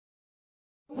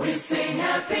We sing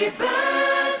happy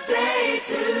birthday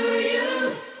to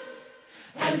you,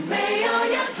 and may all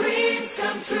your dreams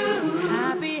come true.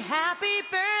 Happy, happy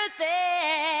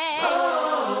birthday!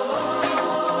 Oh,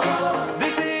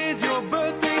 this is your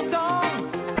birthday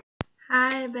song.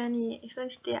 Hi Benny, ich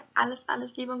wünsche dir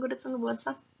alles Liebe und Gute zum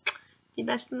Geburtstag. Die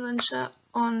besten Wünsche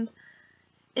und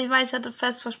ich weiß, ich hatte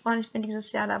fest versprochen, ich bin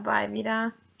dieses Jahr dabei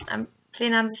wieder.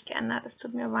 Pläne haben sich geändert, es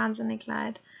tut mir wahnsinnig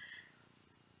leid.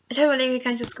 Ich habe überlegt, wie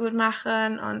kann ich das gut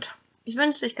machen und ich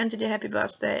wünschte, ich könnte dir Happy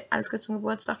Birthday, alles Gute zum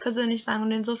Geburtstag persönlich sagen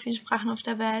und in so vielen Sprachen auf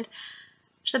der Welt.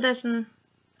 Stattdessen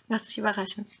lass dich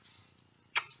überraschen.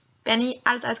 Benny,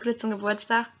 alles Gute zum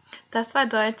Geburtstag. Das war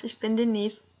Deutsch, ich bin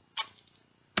Denise.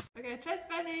 Okej, cześć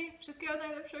Benni! Wszystkiego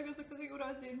najlepszego z okazji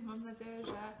urodzin. Mam nadzieję,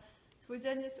 że twój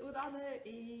dzień jest udany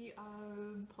i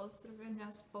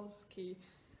pozdrowienia z Polski.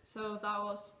 So that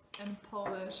was in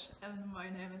Polish and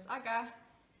my name is Aga.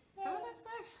 Have a nice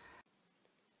day!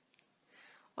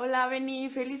 Hola Benni,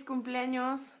 feliz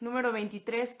cumpleaños, número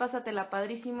 23, pásatela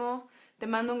padrísimo, te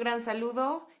mando un gran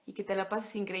saludo y que te la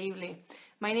pases increíble.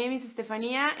 My name is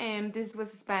Estefania and this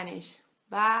was Spanish.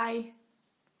 Bye!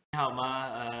 你好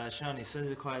吗？希望你生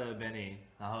日快乐 ，Benny，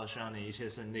 然后希望你一切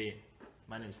顺利。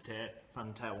My name is Ted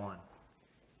from Taiwan.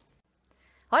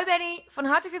 Hoi Benny, van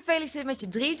harte gefeliciteerd met je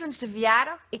 23e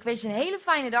verjaardag. Ik wens je een hele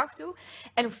fijne dag toe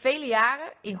en nog vele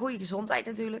jaren, in goede gezondheid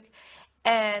natuurlijk.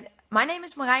 En my name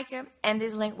is Marijke and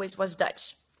this language was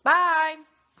Dutch. Bye!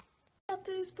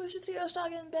 Grattis på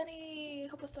 23-årsdagen Benny!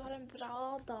 Hoppas du har en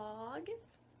bra dag.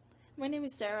 My name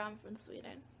is Sarah, I'm from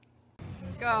Sweden.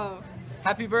 Go!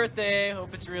 Happy birthday!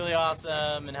 Hope it's really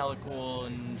awesome and hella cool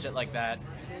and shit like that.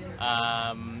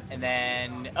 And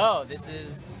then, oh, this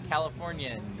is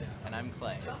Californian, and I'm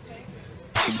Clay.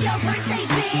 it's your birthday,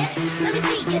 bitch. Let me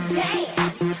see you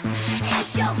dance.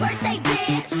 It's your birthday,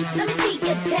 bitch. Let me see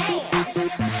you dance.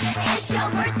 It's your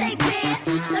birthday,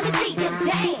 bitch. Let me see you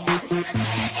dance.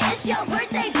 It's your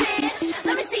birthday, bitch.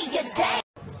 Let me see you dance.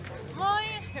 Moi!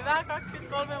 Hyvää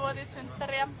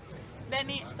 23-vuotissynttäriä!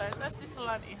 Benni, toivottavasti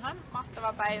sulla on ihan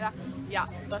mahtava päivä ja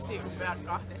tosi upea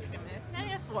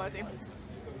 24. vuosi.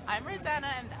 I'm Rosanna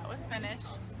and that was Finnish.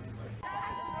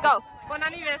 Go! Bon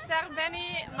anniversaire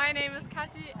Benni, my name is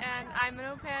Kati and I'm an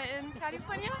au pair in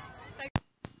California.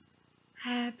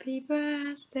 Happy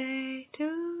birthday to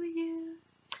you.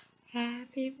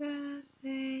 Happy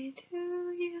birthday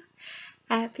to you.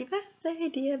 Happy birthday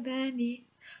dear Benny.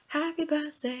 Happy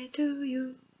birthday to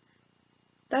you.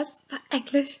 Das war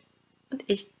Englisch und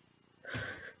ich.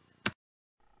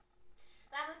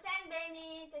 La mulți ani,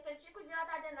 Benni! Te felicit cu ziua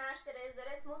ta de naștere, îți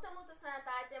doresc multă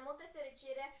sănătate, multă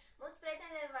fericire, mulți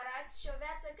prieteni adevărați și o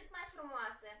viață cât mai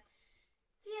frumoasă.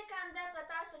 Fie ca în viața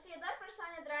ta să fie doar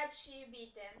persoane dragi și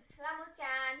iubite. La mulți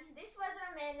ani! This was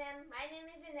Romanian. My name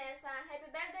is Inessa. Happy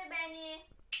birthday, Benni!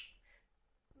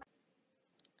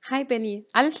 Hi Benni,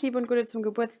 alles Liebe und Gute zum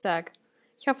Geburtstag.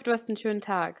 Ich hoffe, du hast einen schönen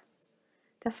Tag.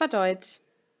 Das war Deutsch.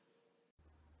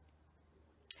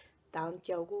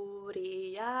 Tanti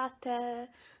auguri a te,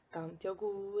 tanti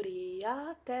auguri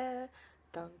a te,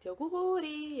 tanti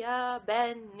auguri a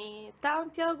Benni,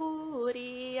 tanti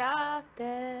auguri a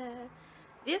te.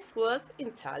 This was in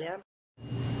Italian.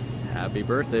 Happy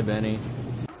birthday, Benny.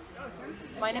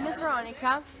 My name is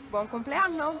Veronica. Buon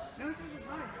compleanno.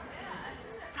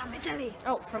 From Italy.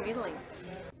 Oh, from Italy.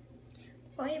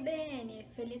 Oi, Benni.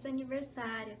 Feliz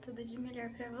aniversário. Tudo de melhor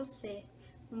pra você.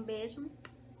 Beijo.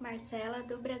 Marcela,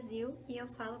 do Brasil, e eu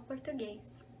falo português.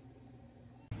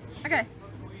 Okej.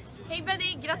 Hej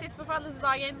Benni, grattis på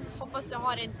födelsedagen. Hoppas du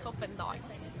har en toppen dag.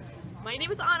 My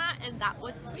name is Anna and that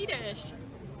was Swedish.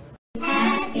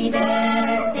 Happy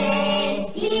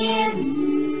birthday, dear.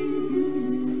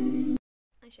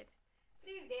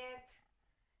 Привет!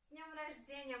 С днем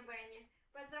рождения, Benni!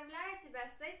 Поздравляю тебя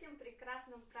с этим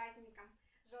прекрасным праздником.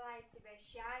 Желаю тебе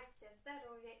счастья,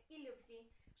 здоровья и любви.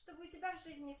 Чтобы у тебя в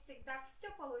жизни всегда все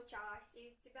получалось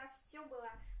и у тебя все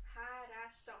было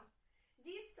хорошо.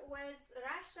 This was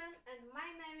Russian and my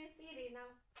name is Irina.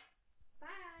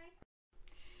 Bye!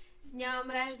 С днем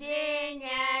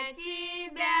рождения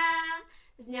тебя!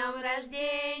 С днем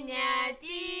рождения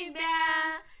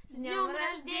тебя! С днем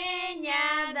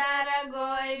рождения,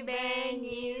 дорогой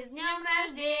Benni! С днем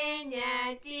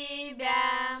рождения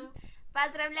тебя!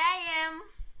 Поздравляем!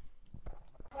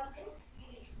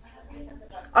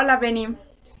 Hola Benni,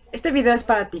 este video es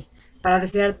para ti, para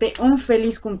desearte un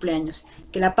feliz cumpleaños,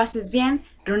 que la pases bien,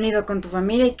 reunido con tu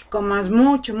familia y que comas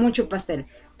mucho pastel.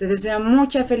 Te deseo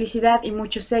mucha felicidad y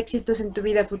muchos éxitos en tu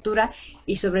vida futura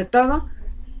y sobre todo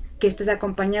que estés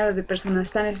acompañados de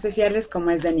personas tan especiales como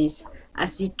es Denise.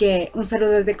 Así que un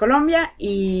saludo desde Colombia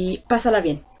y pásala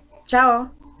bien.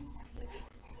 Chao.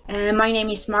 My name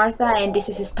is Martha and this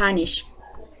is Spanish.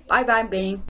 Bye bye,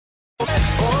 Benny. Oh,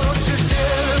 don't you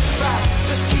dare look back,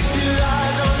 just keep your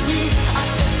eyes on